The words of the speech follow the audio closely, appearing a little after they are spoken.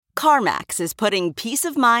CarMax is putting peace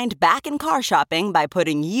of mind back in car shopping by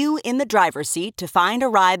putting you in the driver's seat to find a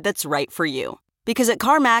ride that's right for you. Because at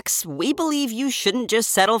CarMax, we believe you shouldn't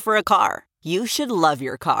just settle for a car. You should love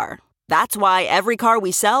your car. That's why every car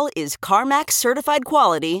we sell is CarMax certified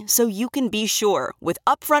quality, so you can be sure with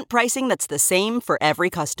upfront pricing that's the same for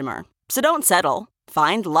every customer. So don't settle.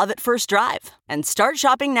 Find love at first drive and start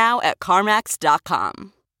shopping now at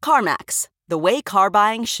CarMax.com. CarMax, the way car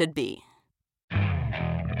buying should be.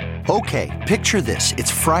 Okay, picture this.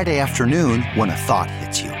 It's Friday afternoon when a thought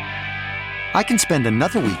hits you. I can spend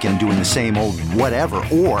another weekend doing the same old whatever,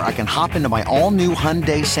 or I can hop into my all-new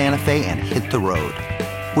Hyundai Santa Fe and hit the road.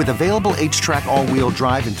 With available H-Track all-wheel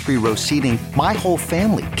drive and 3-row seating, my whole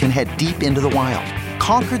family can head deep into the wild.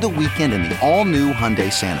 Conquer the weekend in the all-new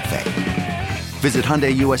Hyundai Santa Fe. Visit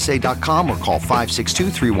HyundaiUSA.com or call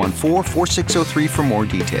 562-314-4603 for more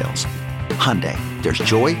details. Hyundai, there's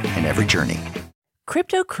joy in every journey.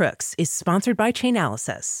 Crypto Crooks is sponsored by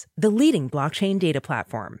Chainalysis, the leading blockchain data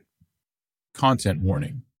platform. Content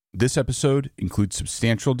warning. This episode includes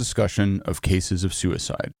substantial discussion of cases of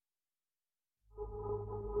suicide.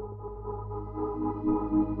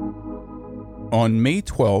 On May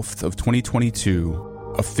 12th of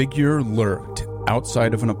 2022, a figure lurked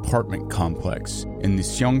outside of an apartment complex in the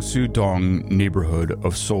Seongsu-dong neighborhood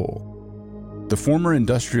of Seoul. The former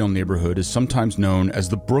industrial neighborhood is sometimes known as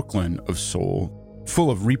the Brooklyn of Seoul,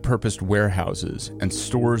 full of repurposed warehouses and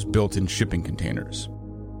stores built in shipping containers.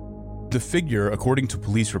 The figure, according to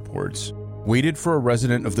police reports, waited for a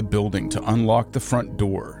resident of the building to unlock the front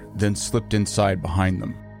door, then slipped inside behind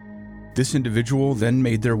them. This individual then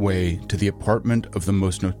made their way to the apartment of the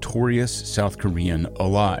most notorious South Korean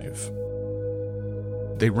alive.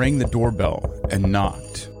 They rang the doorbell and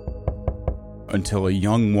knocked until a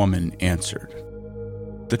young woman answered.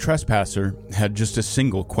 The trespasser had just a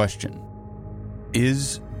single question.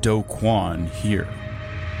 Is Do Kwon here?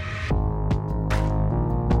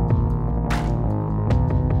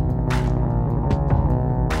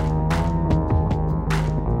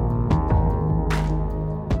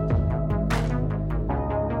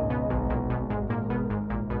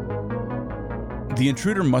 The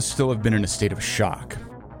intruder must still have been in a state of shock.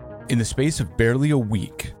 In the space of barely a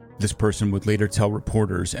week, this person would later tell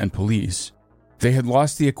reporters and police, they had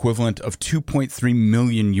lost the equivalent of $2.3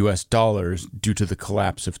 million due to the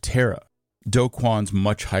collapse of Terra, Do Kwon's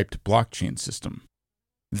much-hyped blockchain system.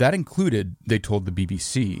 That included, they told the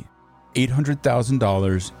BBC,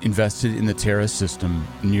 $800,000 invested in the Terra system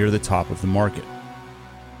near the top of the market.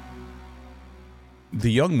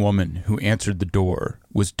 The young woman who answered the door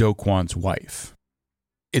was Do Kwon's wife.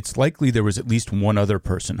 It's likely there was at least one other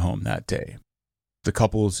person home that day, the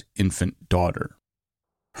couple's infant daughter.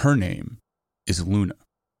 Her name is Luna.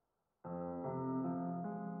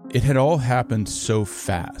 It had all happened so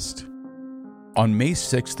fast. On May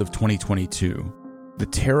 6th of 2022, the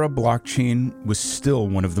Terra blockchain was still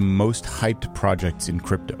one of the most hyped projects in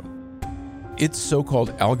crypto. Its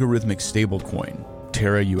so-called algorithmic stablecoin,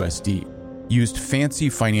 Terra USD, used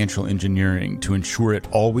fancy financial engineering to ensure it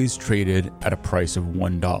always traded at a price of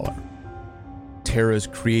 $1. Terra's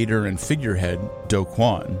creator and figurehead, Do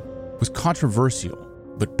Kwon, was controversial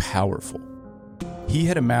but powerful. He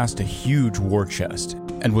had amassed a huge war chest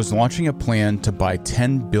and was launching a plan to buy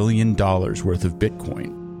 $10 billion worth of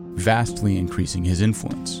Bitcoin, vastly increasing his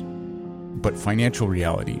influence. But financial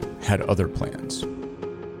reality had other plans.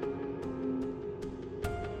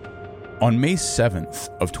 On May 7th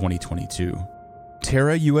of 2022,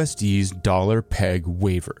 Terra USD's dollar peg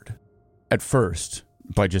wavered, at first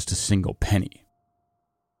by just a single penny.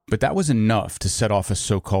 But that was enough to set off a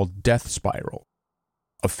so-called death spiral,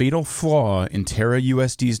 a fatal flaw in Terra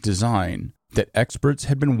USD's design that experts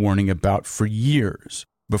had been warning about for years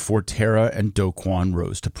before Terra and Do Kwon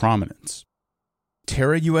rose to prominence.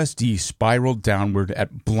 Terra USD spiraled downward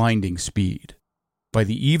at blinding speed. By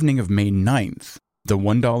the evening of May 9th, the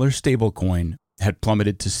 $1 stablecoin had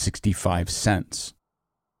plummeted to 65 cents.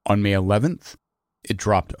 On May 11th, it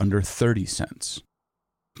dropped under 30 cents.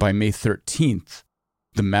 By May 13th,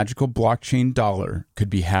 the magical blockchain dollar could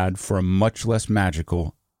be had for a much less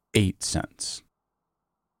magical 8 cents.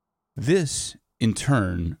 This, in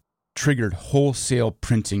turn, triggered wholesale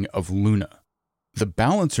printing of Luna, the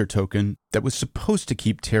balancer token that was supposed to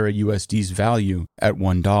keep Terra USD's value at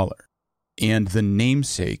 $1. And the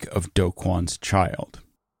namesake of Do Kwon's child.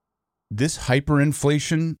 This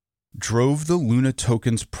hyperinflation drove the Luna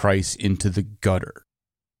token's price into the gutter,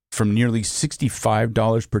 from nearly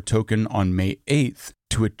 $65 per token on May 8th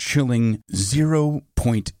to a chilling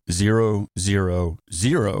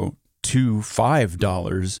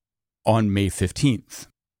 $0.000025 on May 15th.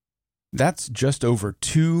 That's just over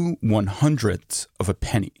 2/100ths of a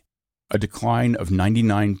penny, a decline of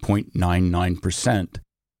 99.99%,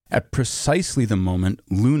 at precisely the moment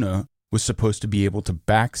Luna was supposed to be able to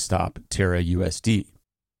backstop Terra USD.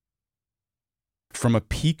 From a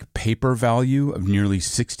peak paper value of nearly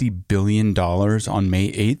 $60 billion on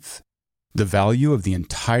May 8th, the value of the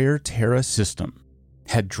entire Terra system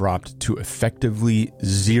had dropped to effectively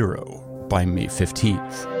zero by May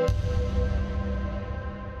 15th.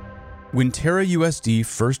 When Terra USD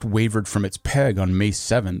first wavered from its peg on May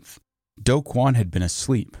 7th, Do Kwon had been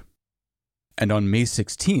asleep. And on May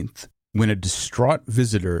 16th, when a distraught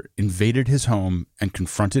visitor invaded his home and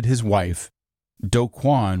confronted his wife, Do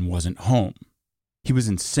Kwon wasn't home. He was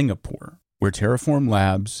in Singapore, where Terraform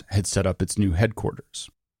Labs had set up its new headquarters.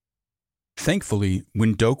 Thankfully,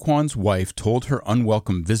 when Do Kwon's wife told her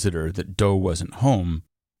unwelcome visitor that Do wasn't home,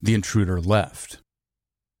 the intruder left.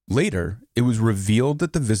 Later, it was revealed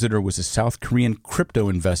that the visitor was a South Korean crypto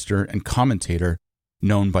investor and commentator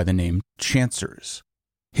known by the name Chancers.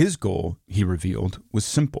 His goal, he revealed, was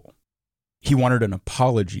simple. He wanted an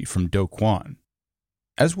apology from Do Kwon.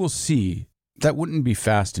 As we'll see, that wouldn't be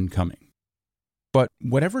fast in coming. But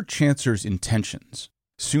whatever Chancer's intentions,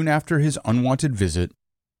 soon after his unwanted visit,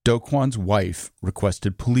 Do Kwon's wife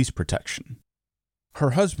requested police protection.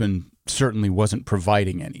 Her husband certainly wasn't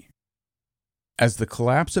providing any. As the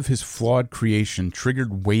collapse of his flawed creation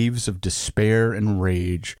triggered waves of despair and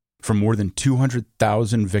rage from more than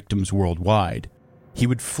 200,000 victims worldwide, he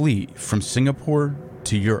would flee from Singapore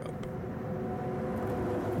to Europe.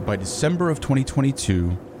 By December of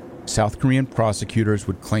 2022, South Korean prosecutors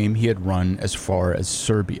would claim he had run as far as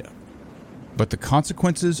Serbia. But the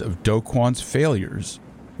consequences of Do Kwon's failures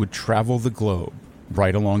would travel the globe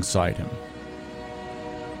right alongside him.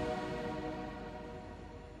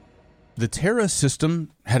 The Terra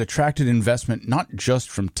system had attracted investment not just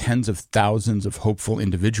from tens of thousands of hopeful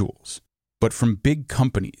individuals, but from big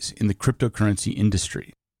companies in the cryptocurrency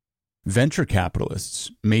industry. Venture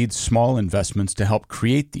capitalists made small investments to help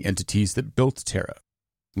create the entities that built Terra.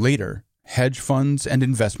 Later, hedge funds and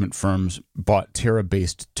investment firms bought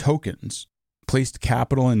Terra-based tokens, placed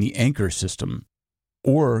capital in the Anchor system,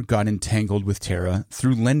 or got entangled with Terra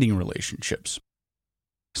through lending relationships.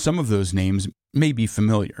 Some of those names may be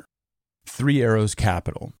familiar. Three Arrows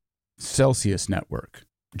Capital, Celsius Network,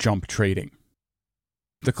 Jump Trading.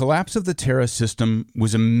 The collapse of the Terra system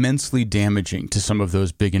was immensely damaging to some of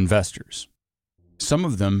those big investors. Some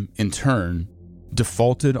of them, in turn,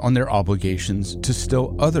 defaulted on their obligations to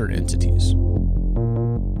still other entities.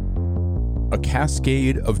 A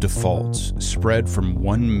cascade of defaults spread from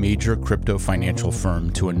one major crypto financial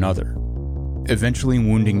firm to another, eventually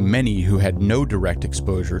wounding many who had no direct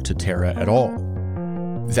exposure to Terra at all.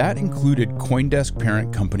 That included CoinDesk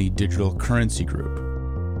parent company Digital Currency Group.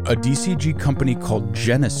 A DCG company called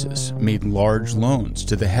Genesis made large loans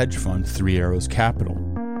to the hedge fund Three Arrows Capital.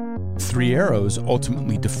 Three Arrows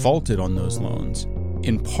ultimately defaulted on those loans,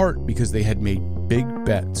 in part because they had made big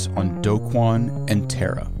bets on Do Kwon and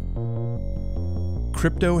Terra.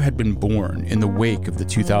 Crypto had been born in the wake of the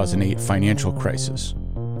 2008 financial crisis,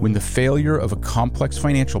 when the failure of a complex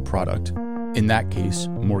financial product, in that case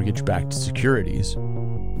mortgage-backed securities,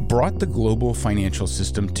 brought the global financial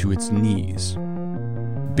system to its knees.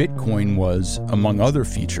 Bitcoin was, among other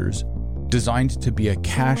features, designed to be a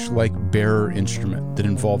cash-like bearer instrument that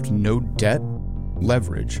involved no debt,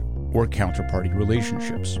 leverage, or counterparty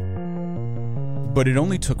relationships. But it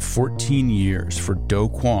only took 14 years for Do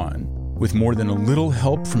Kwon, with more than a little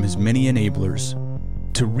help from his many enablers,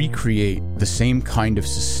 to recreate the same kind of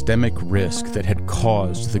systemic risk that had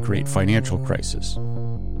caused the great financial crisis.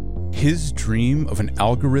 His dream of an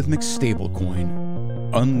algorithmic stablecoin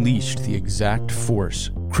unleashed the exact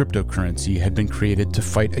force cryptocurrency had been created to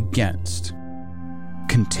fight against: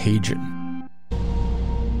 contagion.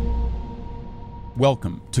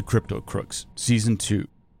 Welcome to Crypto Crooks, Season 2,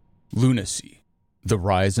 Lunacy, The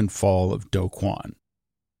Rise and Fall of Do Kwon.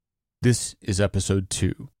 This is Episode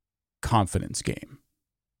 2, Confidence Game.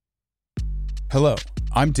 Hello,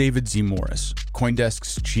 I'm David Z. Morris,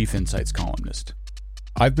 CoinDesk's Chief Insights columnist.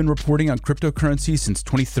 I've been reporting on cryptocurrency since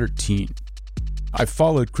 2013. I've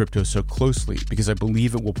followed crypto so closely because I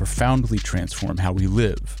believe it will profoundly transform how we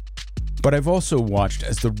live. But I've also watched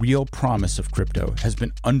as the real promise of crypto has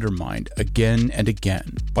been undermined again and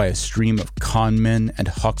again by a stream of con men and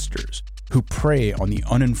hucksters who prey on the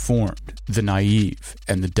uninformed, the naive,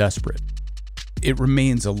 and the desperate. It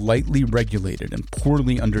remains a lightly regulated and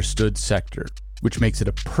poorly understood sector, which makes it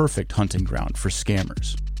a perfect hunting ground for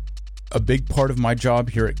scammers. A big part of my job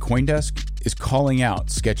here at CoinDesk is calling out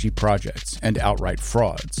sketchy projects and outright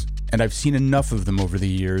frauds, and I've seen enough of them over the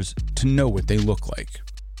years to know what they look like.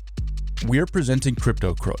 We're presenting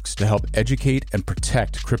Crypto Crooks to help educate and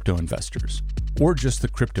protect crypto investors, or just the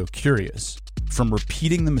crypto curious, from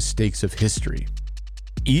repeating the mistakes of history.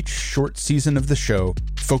 Each short season of the show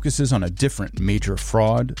focuses on a different major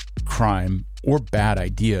fraud, crime, or bad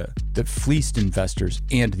idea that fleeced investors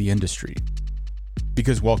and the industry.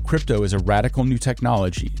 Because while crypto is a radical new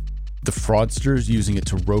technology, the fraudsters using it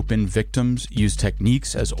to rope in victims use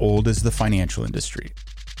techniques as old as the financial industry,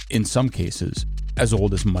 in some cases, as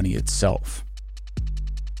old as money itself.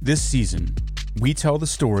 This season, we tell the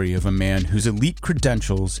story of a man whose elite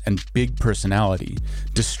credentials and big personality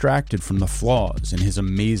distracted from the flaws in his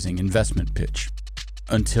amazing investment pitch,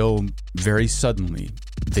 until, very suddenly,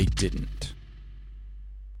 they didn't.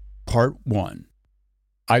 Part 1.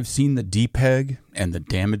 I've seen the DPEG and the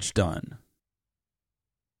damage done.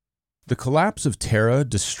 The collapse of Terra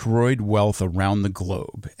destroyed wealth around the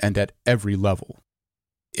globe and at every level.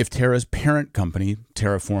 If Terra's parent company,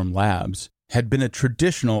 Terraform Labs, had been a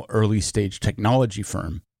traditional early-stage technology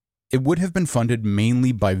firm, it would have been funded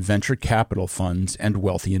mainly by venture capital funds and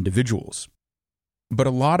wealthy individuals. But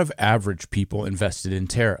a lot of average people invested in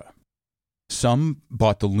Terra. Some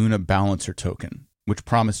bought the Luna Balancer token, which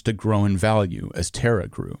promised to grow in value as Terra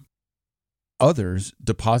grew. Others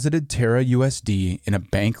deposited Terra USD in a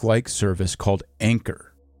bank-like service called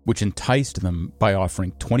Anchor, which enticed them by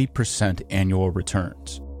offering 20% annual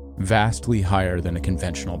returns, vastly higher than a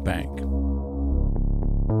conventional bank.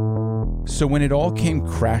 So when it all came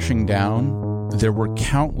crashing down, there were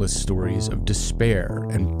countless stories of despair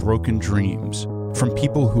and broken dreams from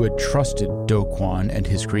people who had trusted Do Kwon and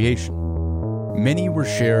his creation. Many were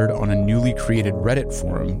shared on a newly created Reddit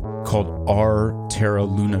forum called r Terra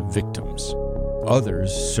Luna Victims.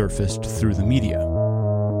 Others surfaced through the media.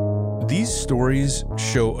 These stories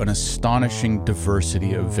show an astonishing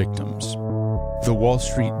diversity of victims. The Wall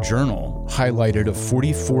Street Journal highlighted a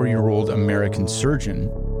 44-year-old American surgeon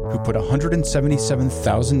who put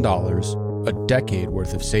 $177,000, a decade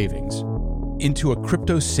worth of savings, into a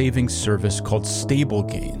crypto savings service called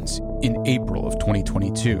StableGains in April of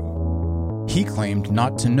 2022. He claimed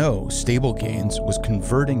not to know StableGains was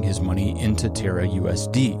converting his money into Terra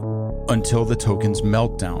USD until the token's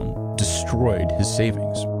meltdown destroyed his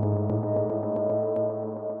savings.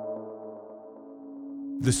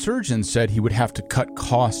 The surgeon said he would have to cut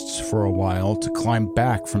costs for a while to climb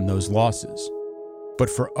back from those losses. But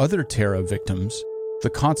for other Terra victims, the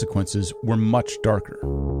consequences were much darker.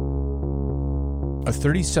 A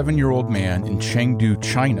 37-year-old man in Chengdu,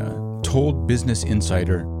 China, told Business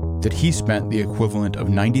Insider that he spent the equivalent of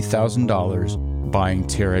 $90,000 buying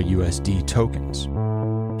Terra USD tokens.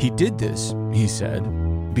 He did this, he said,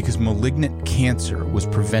 because malignant cancer was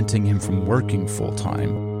preventing him from working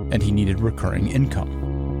full-time and he needed recurring income.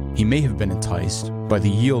 He may have been enticed by the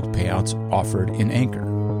yield payouts offered in Anchor.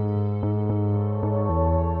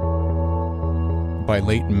 By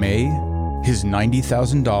late May, his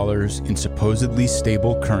 $90,000 in supposedly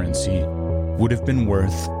stable currency would have been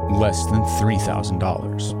worth less than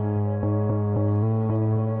 $3,000.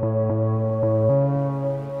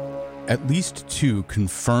 At least 2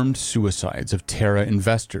 confirmed suicides of Terra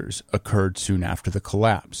investors occurred soon after the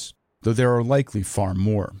collapse, though there are likely far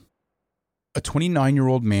more. A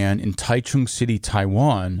 29-year-old man in Taichung City,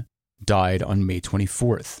 Taiwan, died on May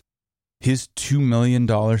 24th. His $2 million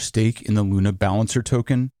stake in the Luna Balancer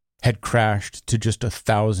token had crashed to just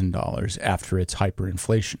 $1,000 after its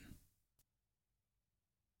hyperinflation.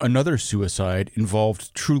 Another suicide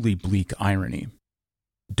involved truly bleak irony.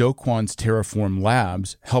 Do Kwon's Terraform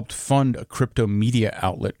Labs helped fund a crypto media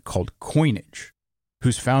outlet called Coinage,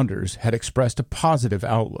 whose founders had expressed a positive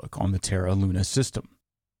outlook on the Terra Luna system.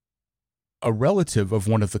 A relative of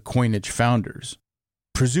one of the Coinage founders,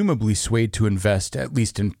 presumably swayed to invest at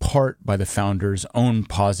least in part by the founder's own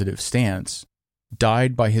positive stance,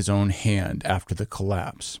 died by his own hand after the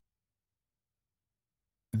collapse.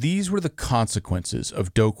 These were the consequences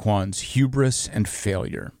of Do Kwon's hubris and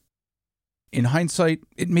failure. In hindsight,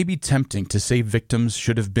 it may be tempting to say victims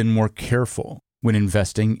should have been more careful when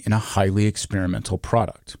investing in a highly experimental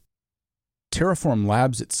product. Terraform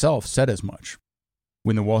Labs itself said as much.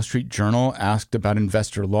 When the Wall Street Journal asked about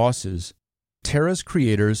investor losses, Terra's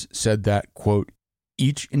creators said that, quote,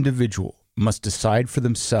 each individual must decide for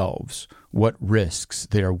themselves what risks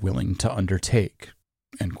they are willing to undertake,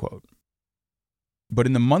 end quote. But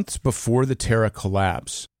in the months before the Terra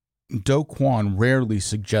collapse, Do Kwon rarely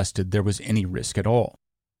suggested there was any risk at all.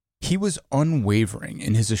 He was unwavering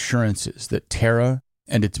in his assurances that Terra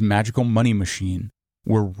and its magical money machine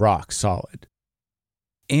were rock solid,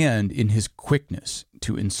 and in his quickness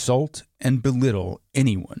to insult and belittle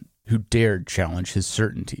anyone who dared challenge his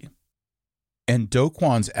certainty. And Do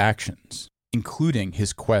Kwon's actions, including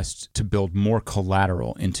his quest to build more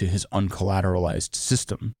collateral into his uncollateralized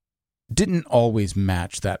system, didn't always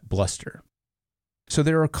match that bluster. So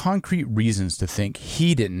there are concrete reasons to think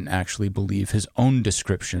he didn't actually believe his own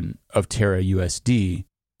description of Terra USD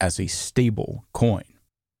as a stable coin.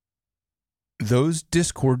 Those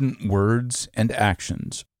discordant words and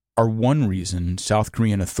actions are one reason South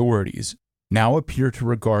Korean authorities now appear to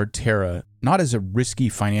regard Terra not as a risky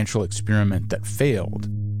financial experiment that failed,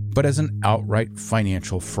 but as an outright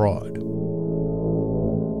financial fraud.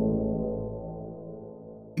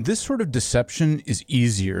 This sort of deception is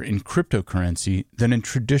easier in cryptocurrency than in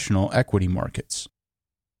traditional equity markets.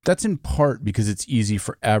 That's in part because it's easy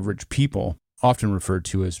for average people, often referred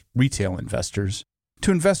to as retail investors,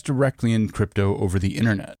 to invest directly in crypto over the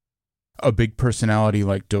internet. A big personality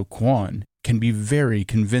like Do Kwon can be very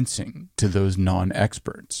convincing to those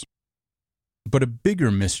non-experts. But a bigger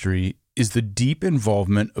mystery is the deep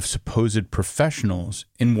involvement of supposed professionals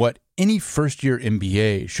in what any first-year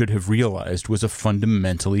MBA should have realized was a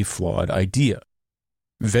fundamentally flawed idea.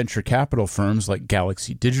 Venture capital firms like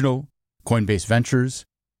Galaxy Digital, Coinbase Ventures,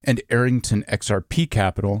 and Arrington XRP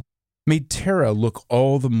Capital made Terra look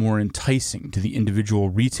all the more enticing to the individual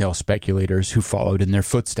retail speculators who followed in their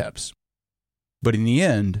footsteps. But in the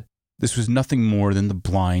end, this was nothing more than the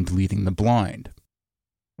blind leading the blind.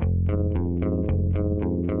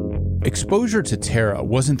 Exposure to Terra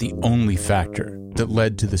wasn't the only factor that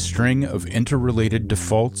led to the string of interrelated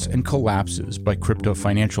defaults and collapses by crypto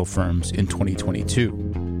financial firms in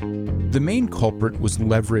 2022. The main culprit was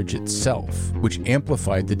leverage itself, which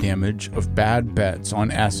amplified the damage of bad bets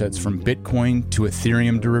on assets from Bitcoin to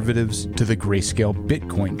Ethereum derivatives to the Grayscale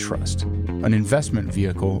Bitcoin Trust, an investment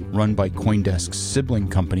vehicle run by CoinDesk's sibling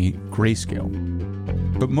company, Grayscale.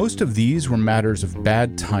 But most of these were matters of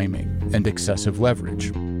bad timing and excessive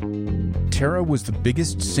leverage. Terra was the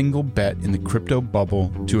biggest single bet in the crypto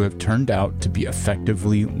bubble to have turned out to be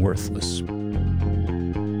effectively worthless.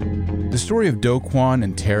 The story of Do Kwon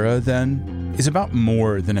and Terra, then, is about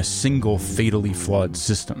more than a single fatally flawed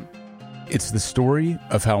system. It's the story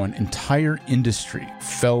of how an entire industry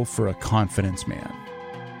fell for a confidence man,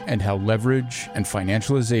 and how leverage and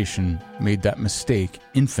financialization made that mistake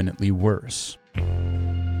infinitely worse.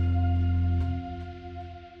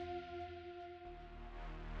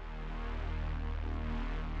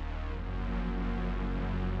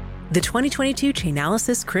 The 2022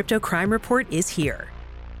 Chainalysis Crypto Crime Report is here.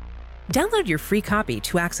 Download your free copy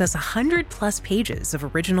to access 100-plus pages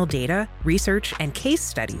of original data, research, and case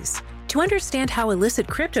studies to understand how illicit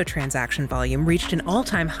crypto transaction volume reached an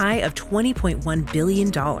all-time high of $20.1 billion,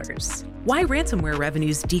 why ransomware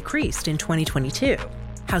revenues decreased in 2022,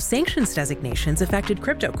 how sanctions designations affected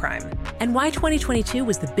crypto crime, and why 2022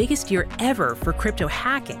 was the biggest year ever for crypto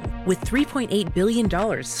hacking, with $3.8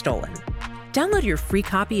 billion stolen. Download your free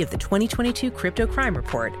copy of the 2022 Crypto Crime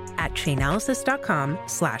Report at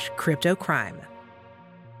chainalysis.com/cryptocrime.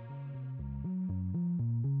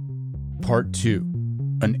 Part 2.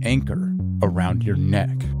 An anchor around your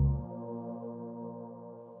neck.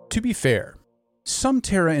 To be fair, some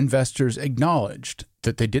Terra investors acknowledged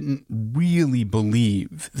that they didn't really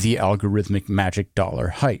believe the algorithmic magic dollar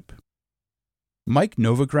hype. Mike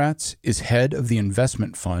Novogratz is head of the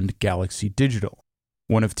investment fund Galaxy Digital,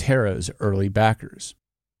 one of Terra's early backers.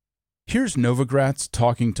 Here's Novogratz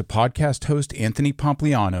talking to podcast host Anthony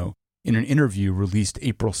Pompliano in an interview released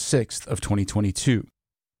April 6th of 2022,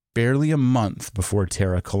 barely a month before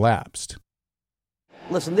Terra collapsed.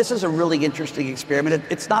 Listen, this is a really interesting experiment.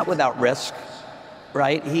 It's not without risk,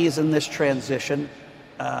 right? He's in this transition.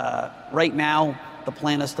 Right now, the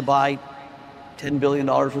plan is to buy $10 billion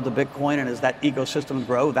worth of Bitcoin, and as that ecosystem would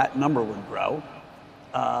grow, that number would grow.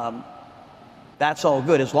 That's all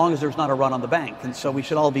good, as long as there's not a run on the bank. And so we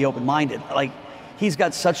should all be open-minded. Like, he's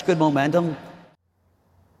got such good momentum.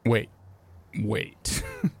 Wait.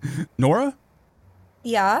 Nora?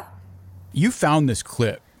 Yeah? You found this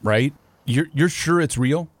clip, right? You're sure it's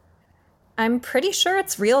real? I'm pretty sure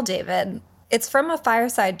it's real, David. It's from a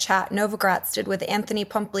fireside chat Novogratz did with Anthony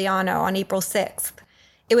Pompliano on April 6th.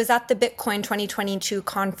 It was at the Bitcoin 2022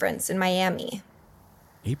 conference in Miami.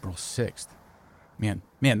 April 6th? Man,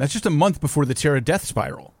 that's just a month before the Terra death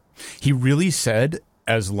spiral. He really said,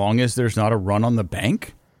 as long as there's not a run on the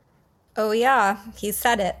bank? Oh yeah, he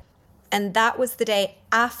said it. And that was the day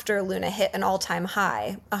after Luna hit an all-time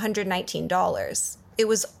high, $119. It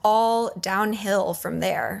was all downhill from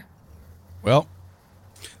there. Well,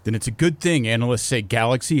 then it's a good thing analysts say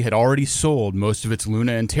Galaxy had already sold most of its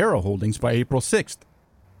Luna and Terra holdings by April 6th.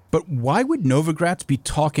 But why would Novogratz be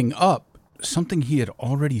talking up something he had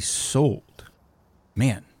already sold.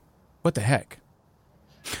 Man, what the heck?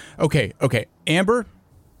 Okay. Amber?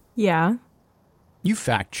 Yeah? You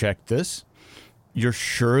fact-checked this. You're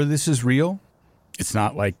sure this is real? It's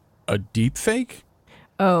not like a deep fake?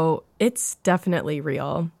 Oh, it's definitely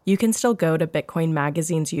real. You can still go to Bitcoin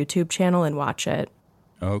Magazine's YouTube channel and watch it.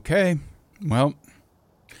 Okay. Well,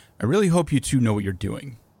 I really hope you two know what you're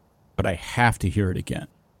doing, but I have to hear it again.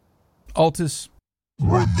 Altus.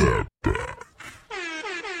 Run that back.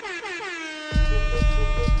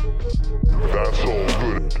 That's all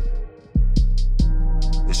good.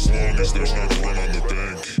 As long as there's not a run on the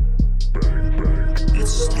bank. Bank.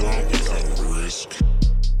 It's not without risk.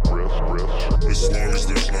 Risk. As long as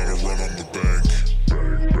there's not a run on the bank.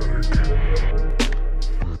 Run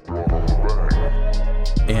on the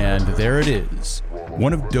bank. And there it is.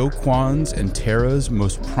 One of Do Kwon's and Terra's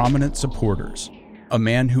most prominent supporters. A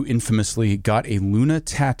man who infamously got a Luna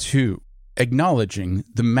tattoo, acknowledging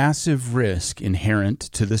the massive risk inherent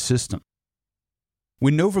to the system.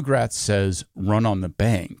 When Novogratz says run on the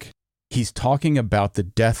bank, he's talking about the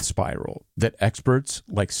death spiral that experts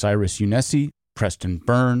like Cyrus Younesi, Preston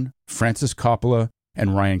Byrne, Francis Coppola,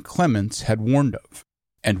 and Ryan Clements had warned of,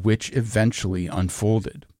 and which eventually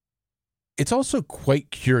unfolded. It's also quite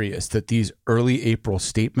curious that these early April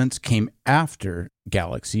statements came after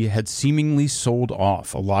Galaxy had seemingly sold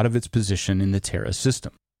off a lot of its position in the Terra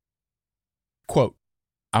system. Quote,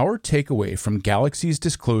 "Our takeaway from Galaxy's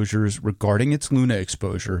disclosures regarding its Luna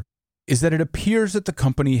exposure is that it appears that the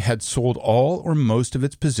company had sold all or most of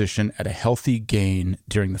its position at a healthy gain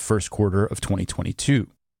during the first quarter of 2022,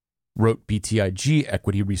 wrote BTIG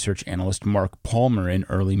equity research analyst Mark Palmer in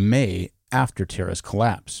early May after Terra's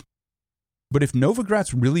collapse. But if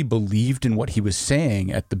Novogratz really believed in what he was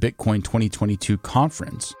saying at the Bitcoin 2022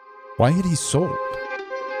 conference, why had he sold?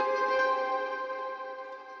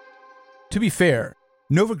 To be fair,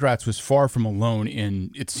 Novogratz was far from alone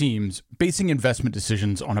in, it seems, basing investment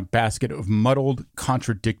decisions on a basket of muddled,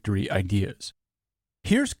 contradictory ideas.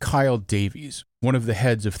 Here's Kyle Davies, one of the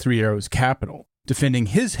heads of Three Arrows Capital, defending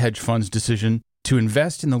his hedge fund's decision to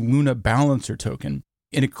invest in the Luna Balancer token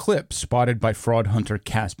in a clip spotted by fraud hunter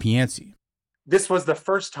Cass Pianci. This was the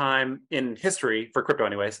first time in history, for crypto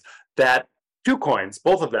anyways, that two coins,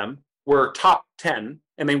 both of them, were top 10,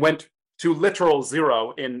 and they went to literal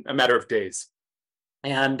zero in a matter of days.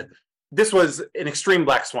 And this was an extreme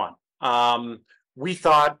black swan. We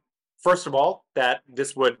thought, first of all, that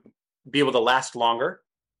this would be able to last longer.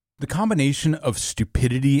 The combination of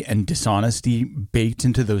stupidity and dishonesty baked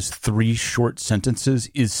into those three short sentences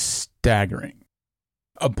is staggering.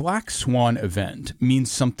 A black swan event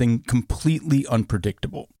means something completely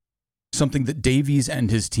unpredictable, something that Davies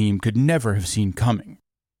and his team could never have seen coming.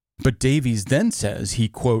 But Davies then says he,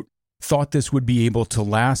 quote, thought this would be able to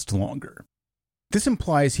last longer. This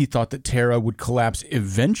implies he thought that Terra would collapse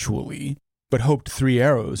eventually, but hoped Three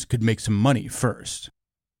Arrows could make some money first.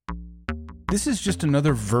 This is just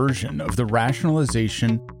another version of the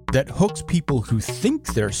rationalization that hooks people who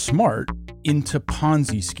think they're smart into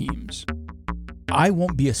Ponzi schemes. I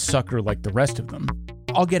won't be a sucker like the rest of them.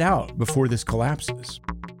 I'll get out before this collapses.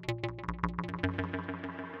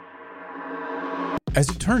 As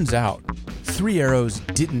it turns out, Three Arrows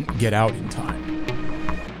didn't get out in time.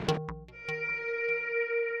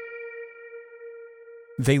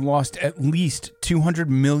 They lost at least $200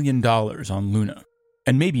 million on Luna,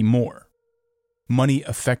 and maybe more. Money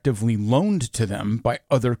effectively loaned to them by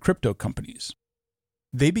other crypto companies.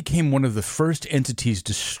 They became one of the first entities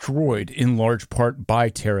destroyed in large part by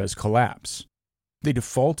Terra's collapse. They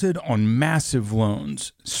defaulted on massive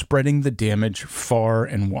loans, spreading the damage far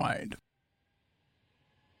and wide.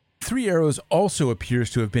 Three Arrows also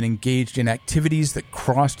appears to have been engaged in activities that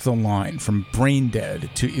crossed the line from brain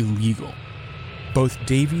dead to illegal. Both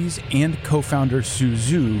Davies and co-founder Su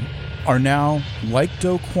Zhu are now, like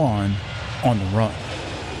Do Kwon, on the run.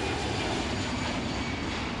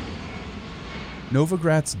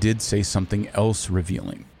 Novogratz did say something else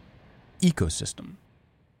revealing. Ecosystem.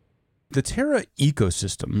 The Terra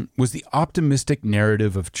ecosystem was the optimistic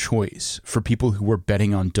narrative of choice for people who were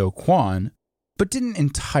betting on Do Kwon, but didn't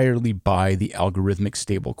entirely buy the algorithmic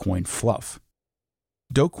stablecoin fluff.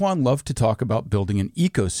 Do Kwon loved to talk about building an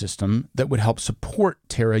ecosystem that would help support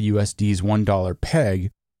Terra USD's $1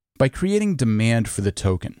 peg by creating demand for the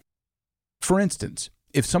token. For instance,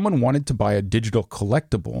 if someone wanted to buy a digital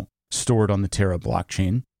collectible stored on the Terra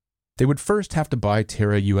blockchain, they would first have to buy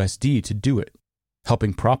Terra USD to do it,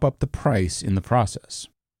 helping prop up the price in the process.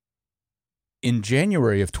 In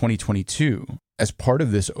January of 2022, as part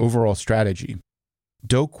of this overall strategy,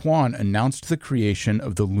 Do Kwon announced the creation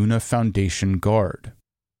of the Luna Foundation Guard.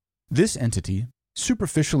 This entity,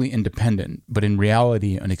 superficially independent but in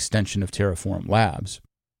reality an extension of Terraform Labs,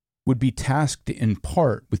 would be tasked in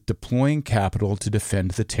part with deploying capital to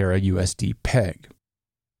defend the Terra USD peg,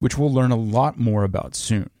 which we'll learn a lot more about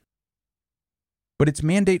soon. But its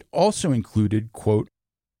mandate also included, quote,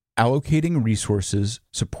 allocating resources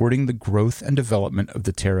supporting the growth and development of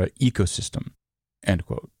the Terra ecosystem, end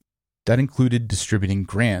quote. That included distributing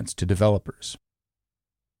grants to developers.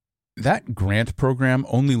 That grant program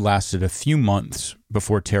only lasted a few months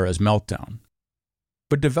before Terra's meltdown,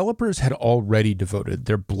 but developers had already devoted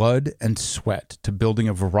their blood and sweat to building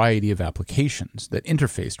a variety of applications that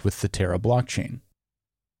interfaced with the Terra blockchain.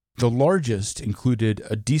 The largest included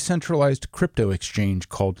a decentralized crypto exchange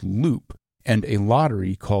called Loop and a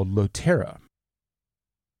lottery called Lotera.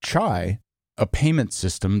 Chai, a payment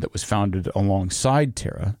system that was founded alongside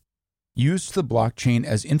Terra, used the blockchain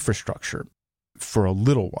as infrastructure for a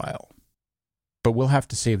little while. But we'll have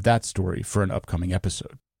to save that story for an upcoming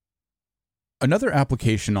episode. Another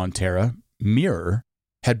application on Terra, Mirror,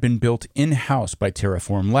 had been built in-house by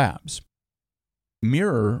Terraform Labs.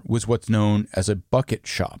 Mirror was what's known as a bucket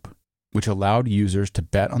shop, which allowed users to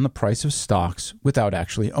bet on the price of stocks without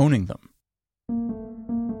actually owning them.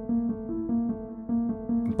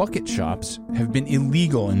 Bucket shops have been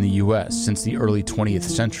illegal in the US since the early 20th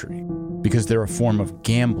century because they're a form of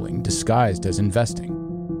gambling disguised as investing.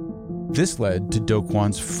 This led to Do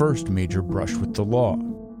Kwon's first major brush with the law.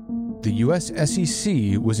 The US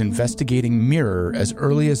SEC was investigating Mirror as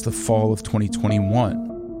early as the fall of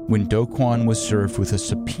 2021, when Do Kwon was served with a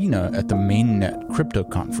subpoena at the Mainnet crypto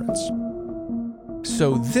conference.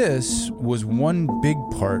 So this was one big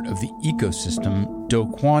part of the ecosystem Do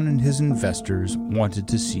Kwon and his investors wanted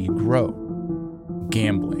to see grow: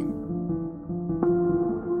 gambling.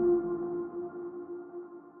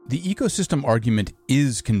 The ecosystem argument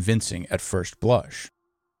is convincing at first blush.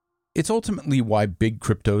 It's ultimately why big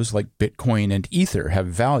cryptos like Bitcoin and Ether have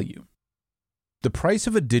value. The price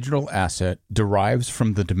of a digital asset derives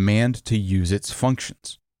from the demand to use its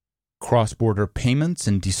functions: cross-border payments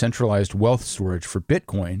and decentralized wealth storage for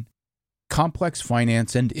Bitcoin, complex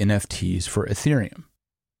finance and NFTs for Ethereum.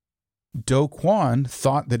 Do Kwon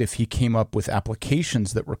thought that if he came up with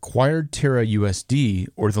applications that required Terra USD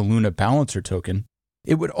or the Luna Balancer token,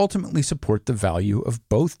 it would ultimately support the value of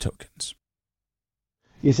both tokens.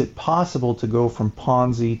 Is it possible to go from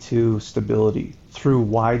Ponzi to stability through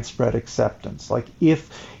widespread acceptance? Like if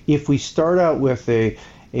we start out with a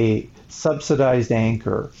subsidized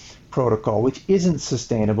anchor protocol, which isn't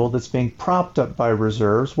sustainable, that's being propped up by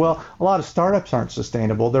reserves, well, a lot of startups aren't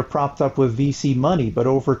sustainable. They're propped up with VC money, but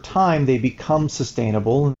over time they become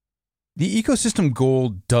sustainable. The ecosystem goal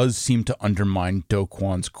does seem to undermine Do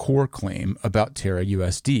Kwon's core claim about Terra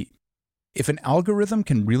USD. If an algorithm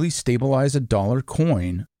can really stabilize a dollar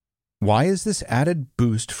coin, why is this added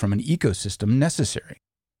boost from an ecosystem necessary?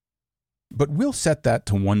 But we'll set that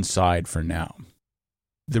to one side for now.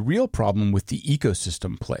 The real problem with the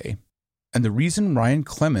ecosystem play, and the reason Ryan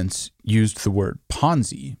Clements used the word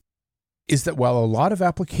Ponzi, is that while a lot of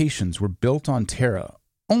applications were built on Terra,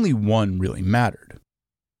 only one really mattered.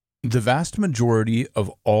 The vast majority of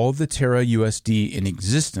all the Terra USD in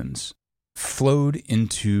existence flowed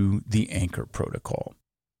into the Anchor protocol.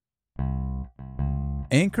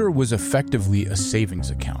 Anchor was effectively a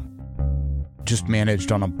savings account, just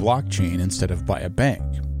managed on a blockchain instead of by a bank.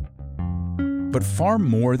 But far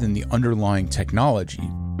more than the underlying technology,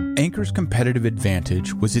 Anchor's competitive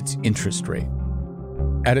advantage was its interest rate.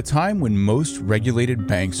 At a time when most regulated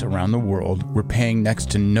banks around the world were paying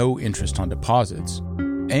next to no interest on deposits,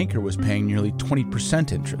 Anchor was paying nearly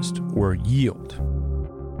 20% interest, or yield.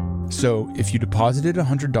 So if you deposited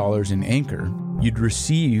 $100 in Anchor, you'd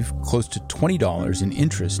receive close to $20 in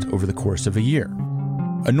interest over the course of a year.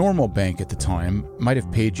 A normal bank at the time might have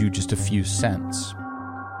paid you just a few cents.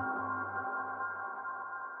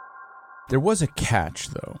 There was a catch,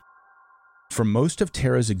 though. For most of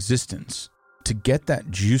Terra's existence, to get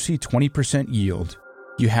that juicy 20% yield,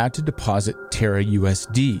 you had to deposit Terra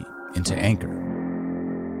USD into Anchor.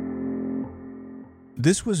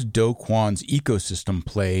 This was Do Kwon's ecosystem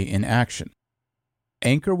play in action.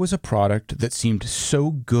 Anchor was a product that seemed so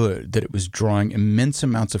good that it was drawing immense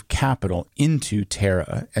amounts of capital into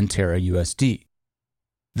Terra and Terra USD.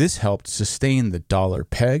 This helped sustain the dollar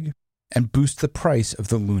peg and boost the price of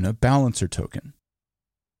the Luna Balancer token.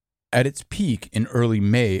 At its peak in early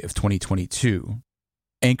May of 2022,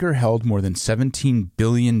 Anchor held more than $17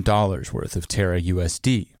 billion worth of Terra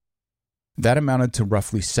USD. That amounted to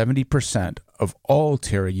roughly 70% of all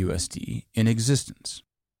Terra USD in existence.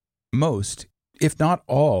 Most, if not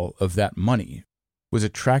all, of that money was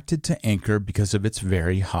attracted to Anchor because of its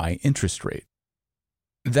very high interest rate.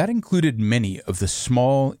 That included many of the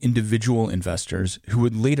small individual investors who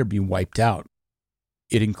would later be wiped out.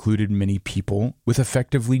 It included many people with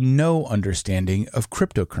effectively no understanding of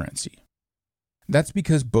cryptocurrency. That's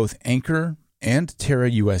because both Anchor and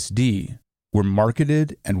Terra USD were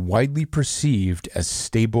marketed and widely perceived as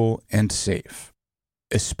stable and safe,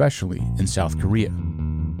 especially in South Korea.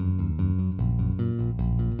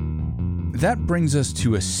 That brings us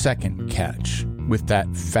to a second catch with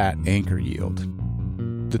that fat Anchor yield.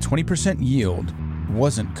 The 20% yield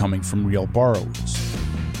wasn't coming from real borrowers.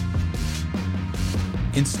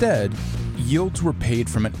 Instead, yields were paid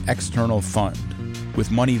from an external fund,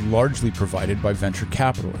 with money largely provided by venture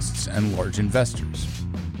capitalists and large investors.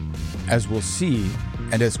 As we'll see,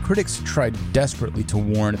 and as critics tried desperately to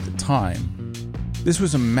warn at the time, this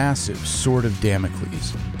was a massive sword of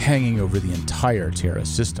Damocles hanging over the entire Terra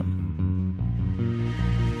system.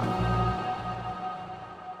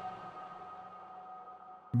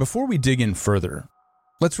 Before we dig in further,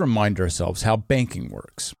 let's remind ourselves how banking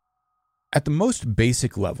works. At the most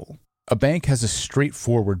basic level, a bank has a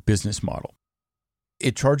straightforward business model.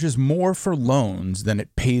 It charges more for loans than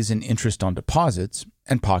it pays in interest on deposits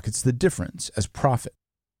and pockets the difference as profit.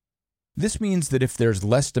 This means that if there's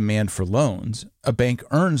less demand for loans, a bank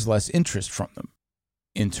earns less interest from them.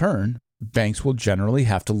 In turn, banks will generally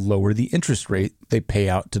have to lower the interest rate they pay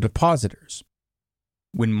out to depositors.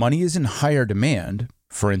 When money is in higher demand,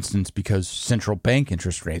 for instance because central bank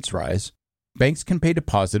interest rates rise, banks can pay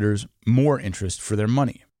depositors more interest for their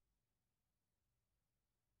money.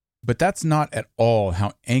 But that's not at all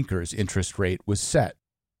how Anchor's interest rate was set.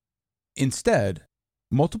 Instead,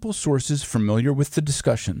 multiple sources familiar with the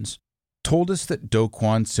discussions told us that Do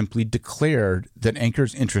Kwon simply declared that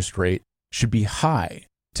Anchor's interest rate should be high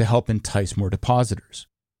to help entice more depositors.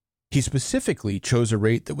 He specifically chose a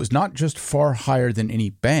rate that was not just far higher than any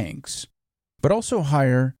banks, but also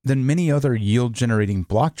higher than many other yield-generating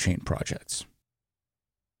blockchain projects.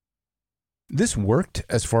 This worked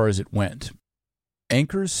as far as it went.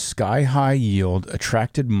 Anchor's sky-high yield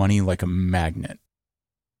attracted money like a magnet.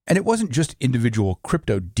 And it wasn't just individual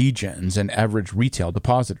crypto degens and average retail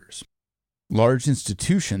depositors. Large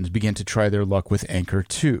institutions began to try their luck with Anchor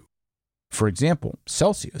too. For example,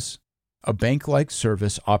 Celsius, a bank-like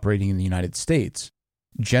service operating in the United States,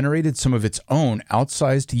 generated some of its own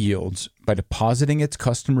outsized yields by depositing its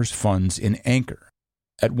customers' funds in Anchor,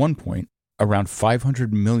 at one point around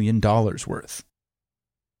 $500 million worth.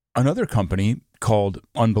 Another company, called,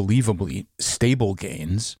 unbelievably, Stable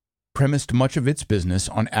Gains, premised much of its business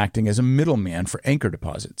on acting as a middleman for Anchor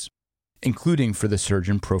deposits, including for the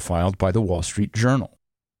surgeon profiled by the Wall Street Journal.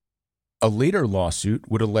 A later lawsuit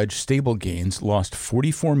would allege Stable Gains lost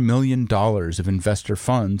 $44 million of investor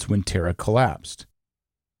funds when Terra collapsed.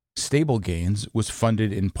 Stable Gains was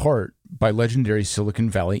funded in part by legendary Silicon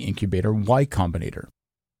Valley incubator Y Combinator.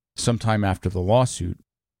 Sometime after the lawsuit,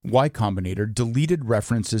 Y Combinator deleted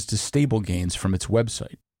references to Stable Gains from its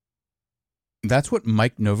website. That's what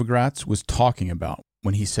Mike Novogratz was talking about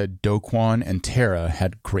when he said Do Kwon and Terra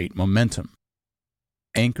had great momentum.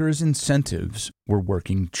 Anchor's incentives were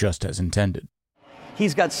working just as intended.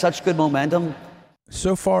 He's got such good momentum.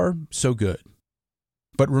 So far, so good.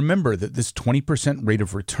 But remember that this 20% rate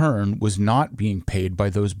of return was not being paid by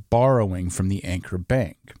those borrowing from the Anchor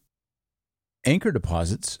bank. Anchor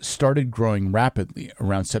deposits started growing rapidly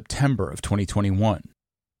around September of 2021,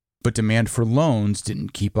 but demand for loans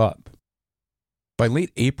didn't keep up. By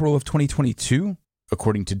late April of 2022,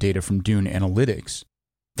 according to data from Dune Analytics,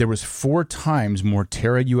 there was 4 times more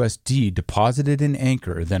Terra USD deposited in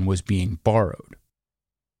Anchor than was being borrowed.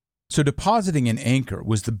 So depositing in Anchor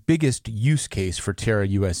was the biggest use case for Terra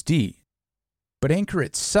USD, but Anchor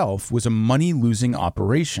itself was a money-losing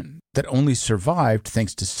operation that only survived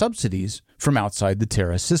thanks to subsidies from outside the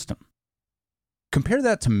Terra system. Compare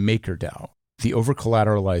that to MakerDAO, the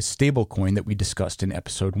over-collateralized stablecoin that we discussed in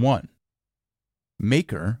episode 1.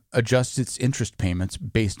 Maker adjusts its interest payments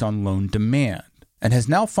based on loan demand and has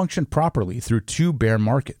now functioned properly through 2 bear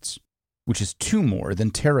markets, which is 2 more than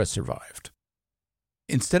Terra survived.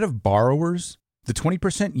 Instead of borrowers, the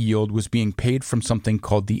 20% yield was being paid from something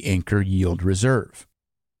called the Anchor Yield Reserve.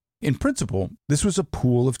 In principle, this was a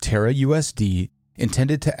pool of Terra USD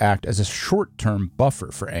intended to act as a short-term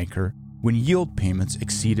buffer for Anchor when yield payments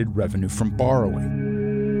exceeded revenue from borrowing.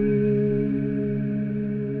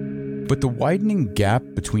 But the widening gap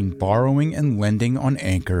between borrowing and lending on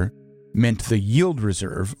Anchor meant the yield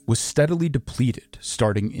reserve was steadily depleted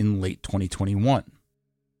starting in late 2021.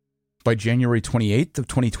 By January 28th of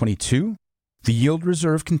 2022, the yield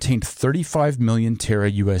reserve contained 35 million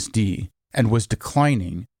Terra USD and was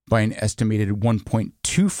declining by an estimated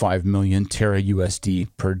 1.25 million Terra USD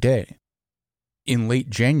per day. In late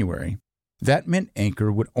January, that meant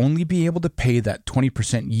Anchor would only be able to pay that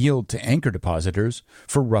 20% yield to Anchor depositors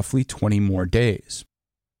for roughly 20 more days.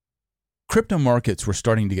 Crypto markets were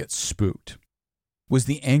starting to get spooked. Was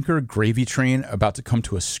the Anchor gravy train about to come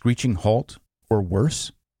to a screeching halt, or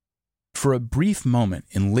worse? For a brief moment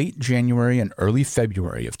in late January and early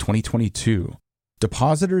February of 2022,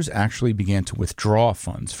 depositors actually began to withdraw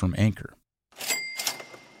funds from Anchor.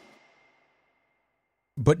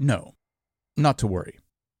 But no, not to worry.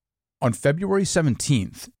 On February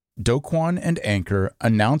 17th, Do Kwon and Anchor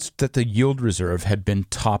announced that the yield reserve had been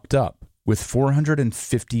topped up with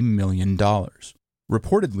 $450 million,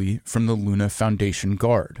 reportedly from the Luna Foundation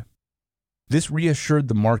Guard. This reassured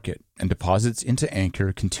the market, and deposits into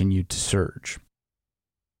Anchor continued to surge.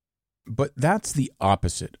 But that's the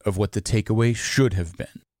opposite of what the takeaway should have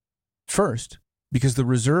been. First, because the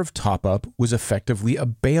reserve top-up was effectively a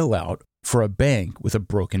bailout for a bank with a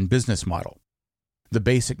broken business model. The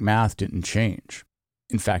basic math didn't change.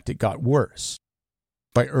 In fact, it got worse.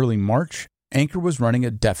 By early March, Anchor was running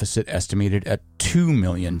a deficit estimated at $2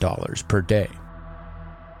 million per day.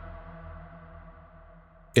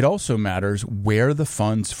 It also matters where the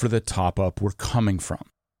funds for the top-up were coming from.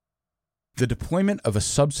 The deployment of a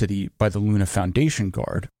subsidy by the Luna Foundation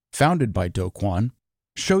Guard, founded by Do Kwon,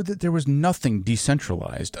 showed that there was nothing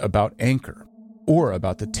decentralized about Anchor, or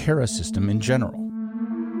about the Terra system in general.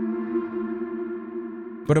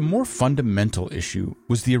 But a more fundamental issue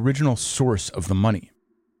was the original source of the money.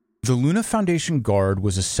 The Luna Foundation Guard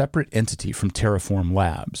was a separate entity from Terraform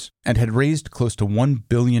Labs and had raised close to $1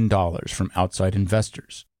 billion from outside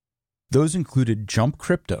investors. Those included Jump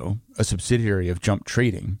Crypto, a subsidiary of Jump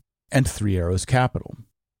Trading, and Three Arrows Capital.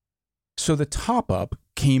 So the top-up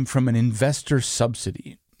came from an investor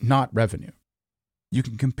subsidy, not revenue. You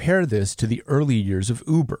can compare this to the early years of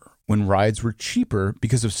Uber, when rides were cheaper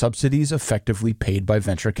because of subsidies effectively paid by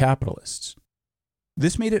venture capitalists.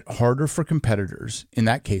 This made it harder for competitors, in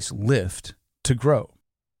that case Lyft, to grow.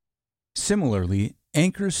 Similarly,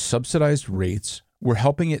 Anchor's subsidized rates were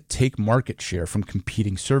helping it take market share from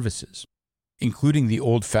competing services, including the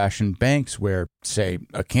old-fashioned banks where, say,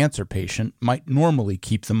 a cancer patient might normally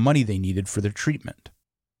keep the money they needed for their treatment.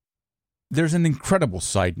 There's an incredible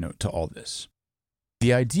side note to all this.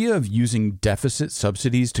 The idea of using deficit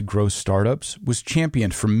subsidies to grow startups was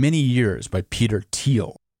championed for many years by Peter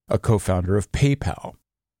Thiel, a co-founder of PayPal.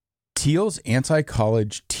 Thiel's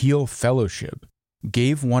anti-college Thiel Fellowship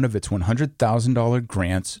gave one of its $100,000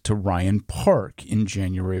 grants to Ryan Park in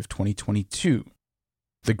January of 2022.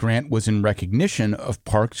 The grant was in recognition of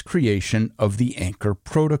Park's creation of the Anchor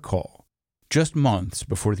Protocol, just months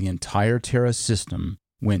before the entire Terra system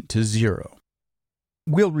went to zero.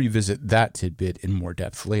 We'll revisit that tidbit in more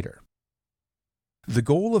depth later. The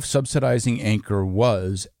goal of subsidizing Anchor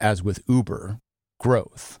was, as with Uber,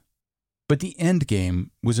 growth. But the end game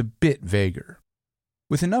was a bit vaguer.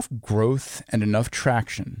 With enough growth and enough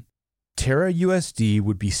traction, Terra USD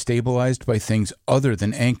would be stabilized by things other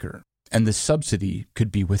than Anchor, and the subsidy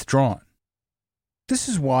could be withdrawn. This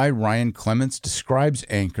is why Ryan Clements describes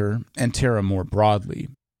Anchor, and Terra more broadly,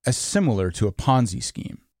 as similar to a Ponzi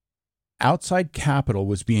scheme. Outside capital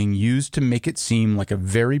was being used to make it seem like a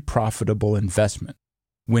very profitable investment,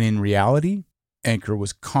 when in reality, Anchor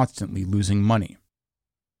was constantly losing money.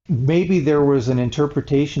 Maybe there was an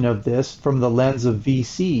interpretation of this from the lens of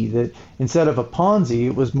VC, that instead of a Ponzi,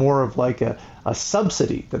 it was more of like a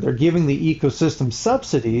subsidy, that they're giving the ecosystem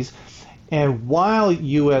subsidies. And while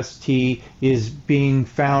UST is being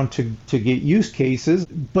found to get use cases,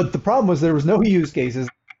 but the problem was there was no use cases.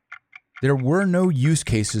 There were no use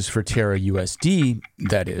cases for Terra USD,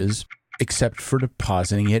 that is, except for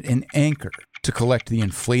depositing it in Anchor to collect the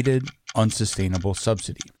inflated, unsustainable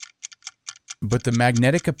subsidy. But the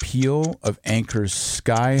magnetic appeal of Anchor's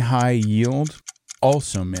sky-high yield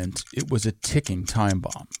also meant it was a ticking time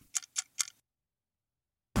bomb.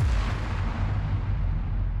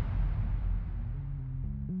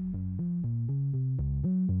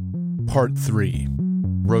 Part 3.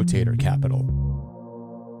 Rotator Capital.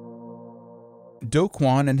 Do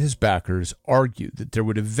Kwon and his backers argued that there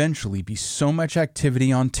would eventually be so much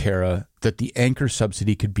activity on Terra that the Anchor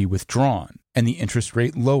subsidy could be withdrawn and the interest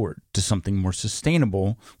rate lowered to something more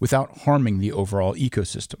sustainable without harming the overall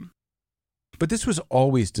ecosystem. But this was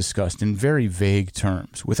always discussed in very vague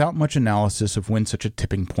terms, without much analysis of when such a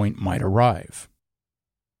tipping point might arrive.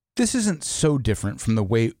 This isn't so different from the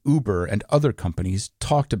way Uber and other companies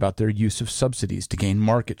talked about their use of subsidies to gain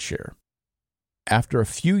market share. After a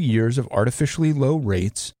few years of artificially low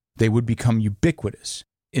rates, they would become ubiquitous,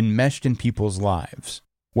 enmeshed in people's lives,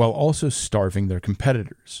 while also starving their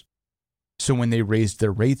competitors. So when they raised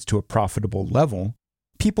their rates to a profitable level,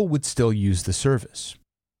 people would still use the service.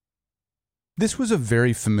 This was a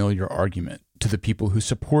very familiar argument to the people who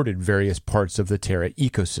supported various parts of the Terra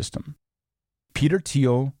ecosystem. Peter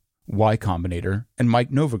Thiel, Y Combinator, and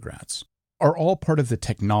Mike Novogratz are all part of the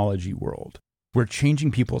technology world, where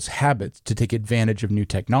changing people's habits to take advantage of new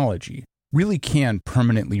technology really can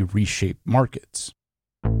permanently reshape markets.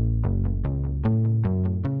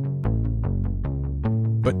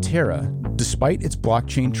 But Terra, despite its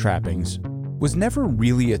blockchain trappings, was never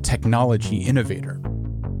really a technology innovator.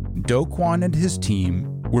 Do Kwon and his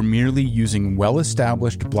team were merely using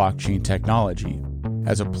well-established blockchain technology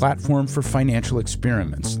as a platform for financial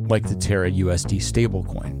experiments like the Terra USD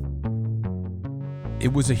stablecoin.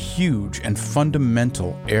 It was a huge and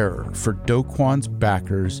fundamental error for Do Kwon's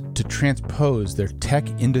backers to transpose their tech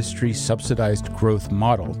industry subsidized growth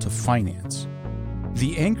model to finance.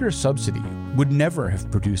 The Anchor subsidy would never have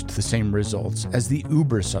produced the same results as the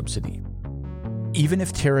Uber subsidy. Even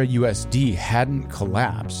if Terra USD hadn't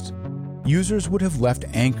collapsed, users would have left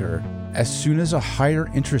Anchor as soon as a higher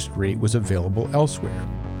interest rate was available elsewhere.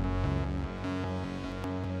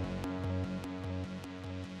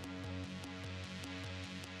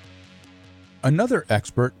 Another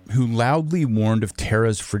expert who loudly warned of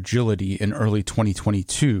Terra's fragility in early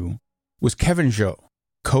 2022 was Kevin Zhou,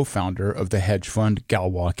 co-founder of the hedge fund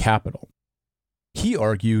Galois Capital. He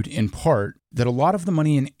argued, in part, that a lot of the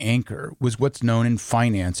money in Anchor was what's known in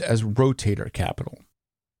finance as rotator capital.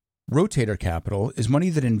 Rotator capital is money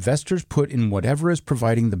that investors put in whatever is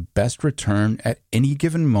providing the best return at any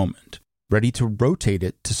given moment, ready to rotate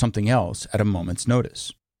it to something else at a moment's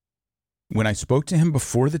notice. When I spoke to him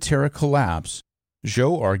before the Terra collapse,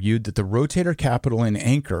 Zhou argued that the rotator capital in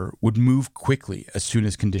Anchor would move quickly as soon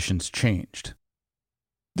as conditions changed.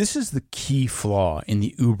 This is the key flaw in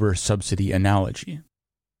the Uber subsidy analogy.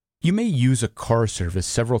 You may use a car service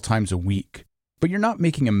several times a week, but you're not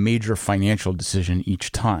making a major financial decision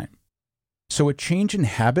each time. So a change in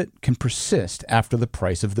habit can persist after the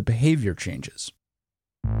price of the behavior changes.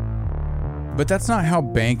 But that's not how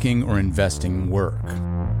banking or investing work.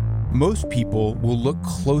 Most people will look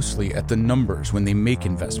closely at the numbers when they make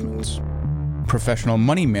investments. Professional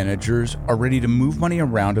money managers are ready to move money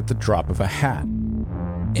around at the drop of a hat.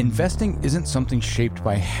 Investing isn't something shaped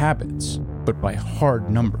by habits, but by hard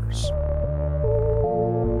numbers.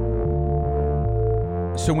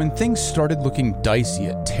 So when things started looking dicey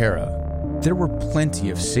at Terra, there were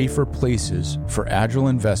plenty of safer places for agile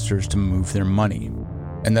investors to move their money,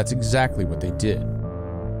 and that's exactly what they did.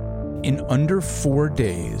 In under 4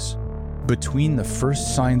 days, between the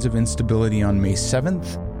first signs of instability on May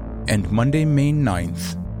 7th and Monday, May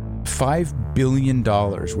 9th, $5 billion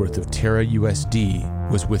worth of Terra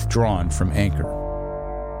USD was withdrawn from Anchor.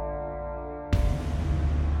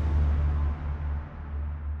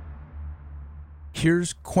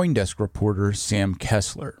 Here's CoinDesk reporter Sam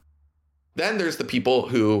Kessler. Then there's the people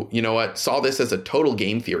who, saw this as a total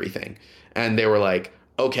game theory thing. And they were like,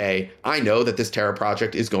 okay, I know that this Terra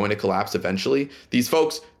project is going to collapse eventually. These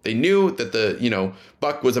folks, they knew that the,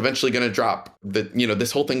 buck was eventually going to drop, that,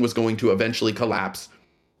 this whole thing was going to eventually collapse.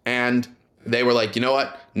 And they were like, you know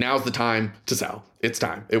what? Now's the time to sell. It's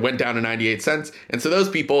time. It went down to 98 cents. And so those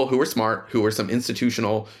people who were smart, who were some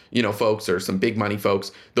institutional, folks or some big money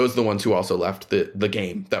folks, those are the ones who also left the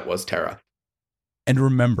game that was Terra. And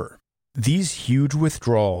remember, these huge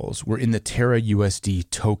withdrawals were in the Terra USD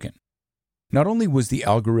token. Not only was the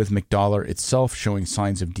algorithmic dollar itself showing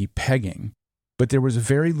signs of depegging, but there was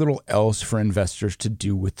very little else for investors to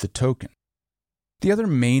do with the token. The other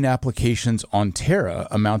main applications on Terra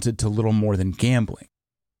amounted to little more than gambling,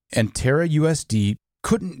 and Terra USD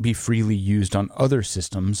couldn't be freely used on other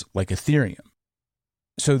systems like Ethereum.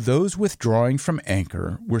 So those withdrawing from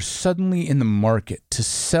Anchor were suddenly in the market to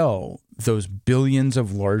sell those billions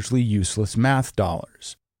of largely useless math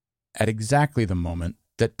dollars at exactly the moment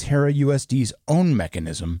that Terra USD's own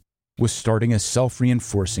mechanism was starting a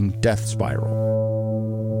self-reinforcing death spiral.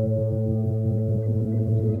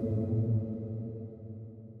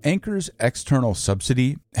 Anchor's external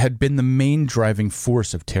subsidy had been the main driving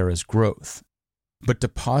force of Terra's growth, but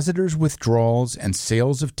depositors' withdrawals and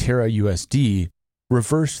sales of Terra USD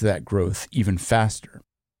reversed that growth even faster,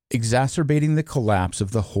 exacerbating the collapse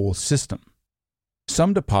of the whole system.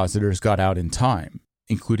 Some depositors got out in time,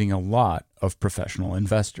 including a lot of professional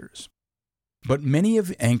investors. But many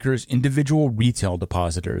of Anchor's individual retail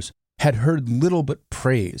depositors had heard little but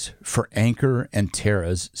praise for Anchor and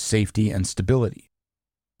Terra's safety and stability.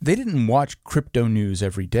 They didn't watch crypto news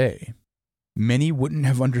every day. many wouldn't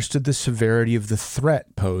have understood the severity of the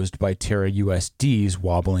threat posed by Terra USD's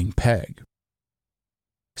wobbling peg.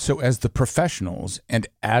 So as the professionals and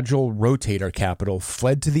agile rotator capital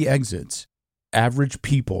fled to the exits, average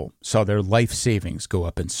people saw their life savings go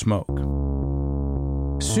up in smoke.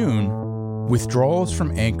 Soon, withdrawals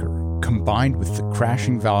from Anchor combined with the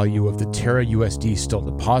crashing value of the Terra USD still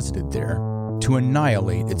deposited there to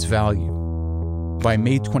annihilate its value. By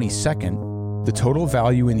May 22nd, the total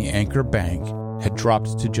value in the Anchor Bank had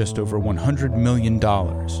dropped to just over $100 million,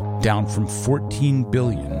 down from $14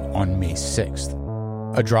 billion on May 6th,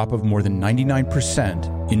 a drop of more than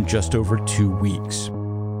 99% in just over 2 weeks.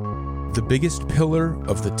 The biggest pillar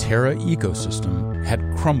of the Terra ecosystem had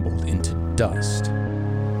crumbled into dust.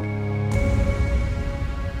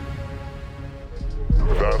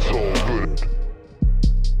 That's all good.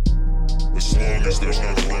 As long as there's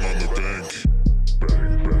not a run on the bank.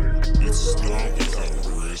 Bang, bang. It's not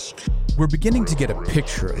without risk. We're beginning to get a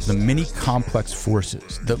picture of the many complex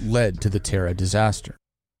forces that led to the Terra disaster.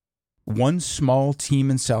 One small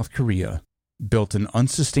team in South Korea built an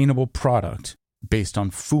unsustainable product based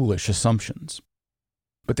on foolish assumptions.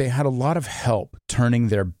 But they had a lot of help turning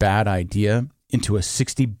their bad idea into a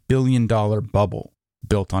 $60 billion bubble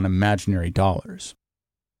built on imaginary dollars.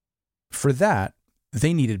 For that,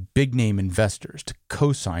 they needed big-name investors to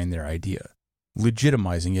co-sign their idea,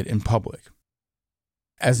 legitimizing it in public.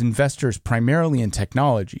 As investors primarily in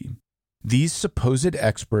technology, these supposed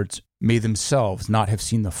experts may themselves not have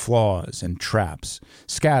seen the flaws and traps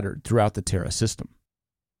scattered throughout the Terra system.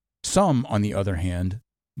 Some, on the other hand,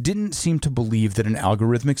 didn't seem to believe that an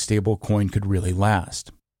algorithmic stablecoin could really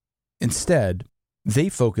last. Instead, they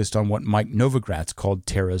focused on what Mike Novogratz called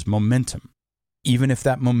Terra's momentum, even if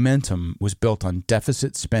that momentum was built on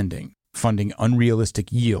deficit spending, funding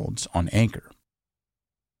unrealistic yields on Anchor.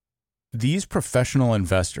 These professional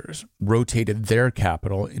investors rotated their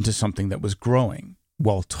capital into something that was growing,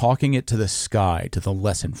 while talking it to the sky to the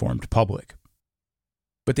less informed public.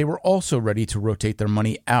 But they were also ready to rotate their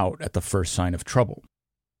money out at the first sign of trouble,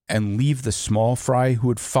 and leave the small fry who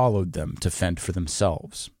had followed them to fend for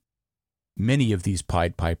themselves. Many of these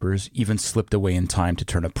Pied Pipers even slipped away in time to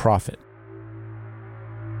turn a profit.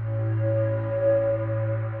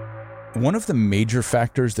 One of the major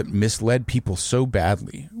factors that misled people so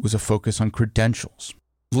badly was a focus on credentials,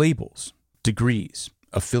 labels, degrees,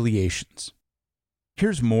 affiliations.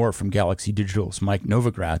 Here's more from Galaxy Digital's Mike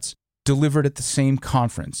Novogratz, delivered at the same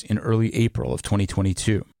conference in early April of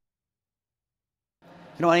 2022. You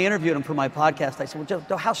know, when I interviewed him for my podcast, I said, well,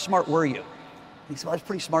 Joe, how smart were you? He said, well, I was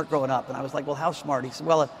pretty smart growing up. And I was like, well, how smart? He said,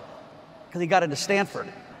 well, because he got into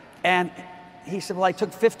Stanford. And he said, well, I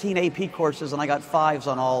took 15 AP courses and I got 5s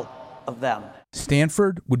on all of them.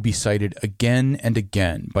 Stanford would be cited again and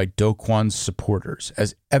again by Do Kwon's supporters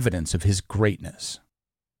as evidence of his greatness.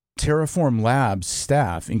 Terraform Labs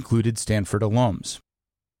staff included Stanford alums.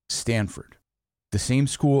 Stanford, the same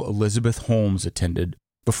school Elizabeth Holmes attended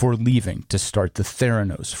before leaving to start the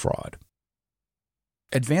Theranos fraud.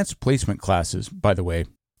 Advanced placement classes, by the way,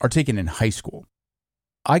 are taken in high school.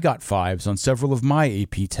 I got 5s on several of my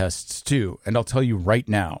AP tests too, and I'll tell you right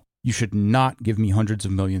now, you should not give me hundreds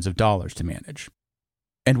of millions of dollars to manage.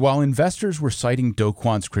 And while investors were citing Do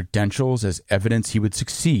Kwon's credentials as evidence he would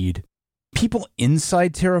succeed, people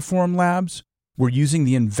inside Terraform Labs were using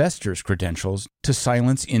the investors' credentials to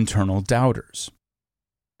silence internal doubters.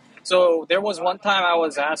 So there was one time I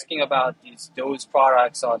was asking about those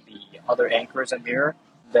products on the other anchors and Mirror.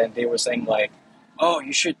 Then they were saying like, oh,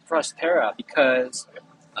 you should trust Terra because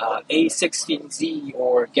A16Z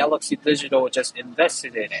or Galaxy Digital just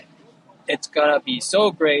invested in it. It's gonna be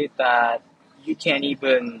so great that you can't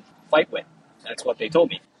even fight with. That's what they told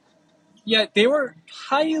me. Yeah, they were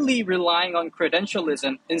highly relying on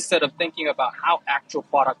credentialism instead of thinking about how actual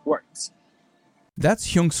product works.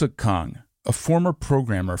 That's Hyung-Suk Kang, a former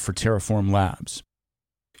programmer for Terraform Labs.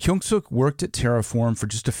 Hyung-Suk worked at Terraform for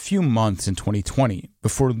just a few months in 2020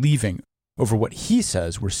 before leaving over what he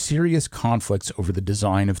says were serious conflicts over the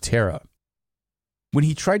design of Terra. When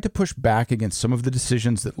he tried to push back against some of the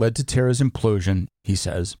decisions that led to Terra's implosion, he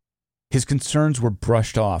says, his concerns were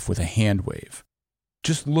brushed off with a hand wave.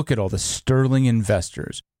 Just look at all the sterling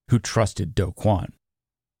investors who trusted Do Kwon.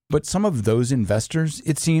 But some of those investors,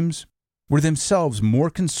 it seems, were themselves more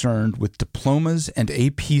concerned with diplomas and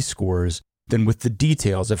AP scores than with the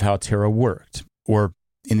details of how Terra worked, or,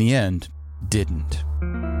 in the end, didn't.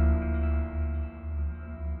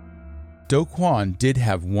 Do Kwon did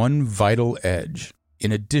have one vital edge,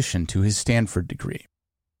 in addition to his Stanford degree.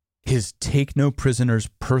 His take-no-prisoners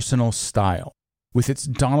personal style, with its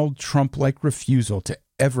Donald Trump-like refusal to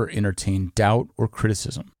ever entertain doubt or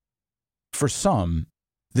criticism. For some,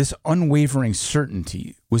 this unwavering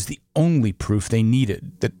certainty was the only proof they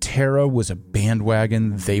needed that Terra was a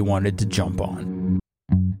bandwagon they wanted to jump on.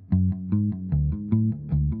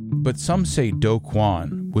 But some say Do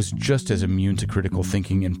Kwon was just as immune to critical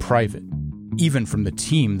thinking in private, even from the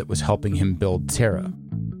team that was helping him build Terra.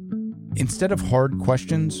 Instead of hard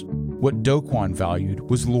questions, what Do Kwon valued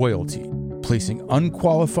was loyalty, placing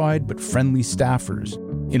unqualified but friendly staffers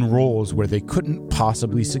in roles where they couldn't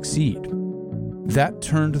possibly succeed. That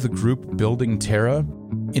turned the group building Terra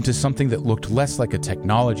into something that looked less like a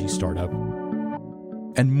technology startup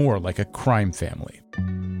and more like a crime family.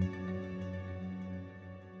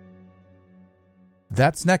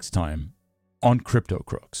 That's next time on Crypto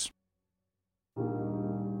Crooks.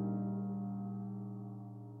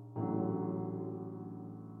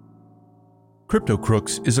 Crypto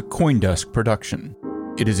Crooks is a CoinDesk production.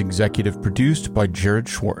 It is executive produced by Jared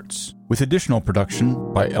Schwartz, with additional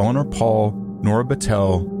production by Eleanor Paul, Nora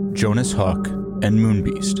Battelle, Jonas Huck, and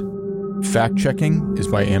Moonbeast. Fact-checking is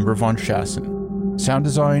by Amber Von Schassen. Sound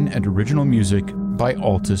design and original music by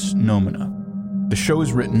Altus Nomina. The show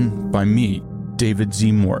is written by me, David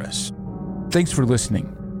Z. Morris. Thanks for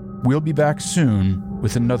listening. We'll be back soon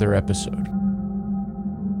with another episode.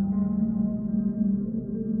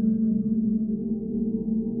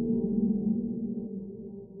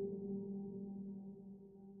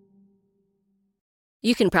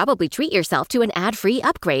 You can probably treat yourself to an ad-free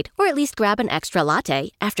upgrade, or at least grab an extra latte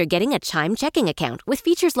after getting a Chime checking account with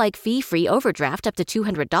features like fee-free overdraft up to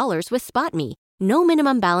 $200 with SpotMe. No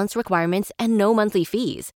minimum balance requirements and no monthly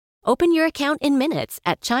fees. Open your account in minutes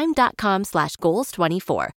at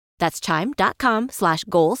chime.com/goals24. That's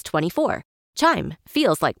chime.com/goals24. Chime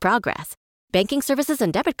feels like progress. Banking services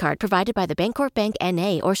and debit card provided by the Bancorp Bank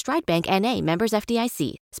N.A. or Stride Bank N.A. members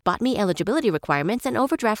FDIC. SpotMe eligibility requirements and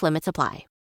overdraft limits apply.